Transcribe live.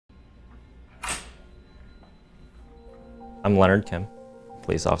I'm Leonard Kim,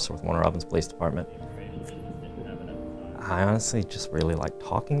 police officer with Warner Robins Police Department. I honestly just really like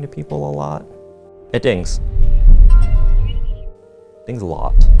talking to people a lot. It dings. Dings a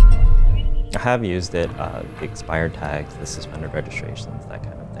lot. I have used it, the expired tags, the suspended registrations, that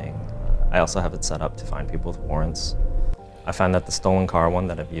kind of thing. I also have it set up to find people with warrants. I find that the stolen car one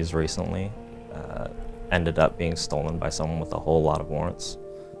that I've used recently ended up being stolen by someone with a whole lot of warrants.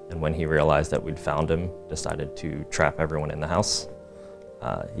 And when he realized that we'd found him, decided to trap everyone in the house.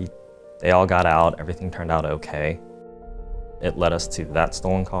 They all got out, everything turned out okay. It led us to that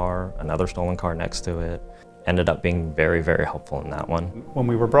stolen car, another stolen car next to it. Ended up being very, very helpful in that one. When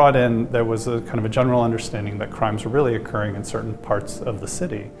we were brought in, there was a kind of a general understanding that crimes were really occurring in certain parts of the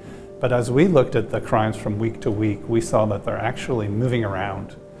city. But as we looked at the crimes from week to week, we saw that they're actually moving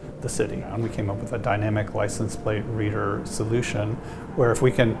around the city. And we came up with a dynamic license plate reader solution where if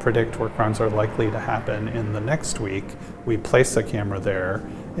we can predict where crimes are likely to happen in the next week, we place a camera there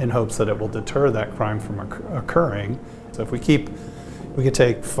in hopes that it will deter that crime from occurring. So if we could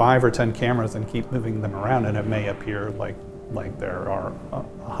take 5 or 10 cameras and keep moving them around, and it may appear like there are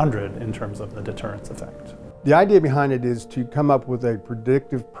 100 in terms of the deterrence effect. The idea behind it is to come up with a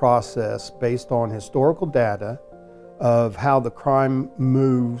predictive process based on historical data of how the crime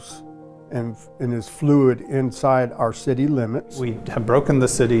moves and is fluid inside our city limits. We have broken the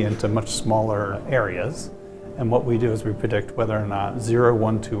city into much smaller areas, and what we do is we predict whether or not 0,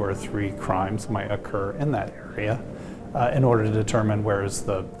 1, 2, or 3 crimes might occur in that area in order to determine where is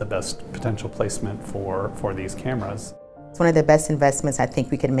the best potential placement for these cameras. It's one of the best investments I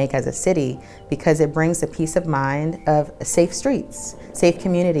think we can make as a city because it brings the peace of mind of safe streets, safe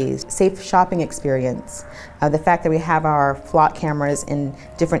communities, safe shopping experience. The fact that we have our flock cameras in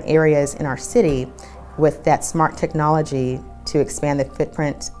different areas in our city with that smart technology to expand the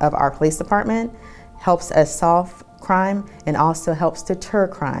footprint of our police department helps us solve crime and also helps deter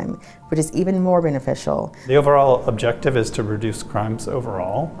crime, which is even more beneficial. The overall objective is to reduce crimes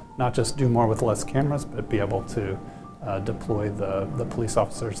overall, not just do more with less cameras, but be able to deploy the police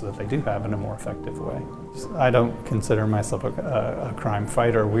officers that they do have in a more effective way. I don't consider myself a crime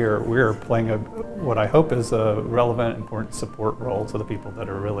fighter. We're playing what I hope is a relevant, important support role to the people that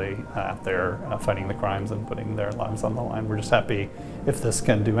are really out there fighting the crimes and putting their lives on the line. We're just happy if this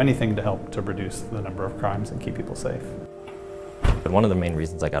can do anything to help to reduce the number of crimes and keep people safe. But one of the main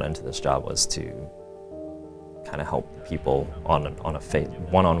reasons I got into this job was to kind of help people on a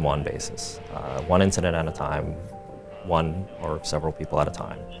one-on-one basis, one incident at a time, one or several people at a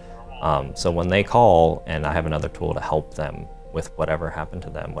time. So when they call and I have another tool to help them with whatever happened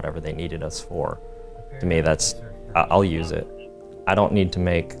to them, whatever they needed us for, to me I'll use it. I don't need to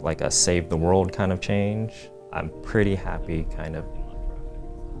make like a save the world kind of change. I'm pretty happy kind of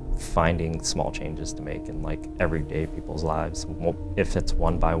finding small changes to make in like everyday people's lives. If it's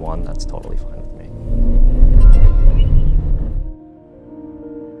one by one, that's totally fine.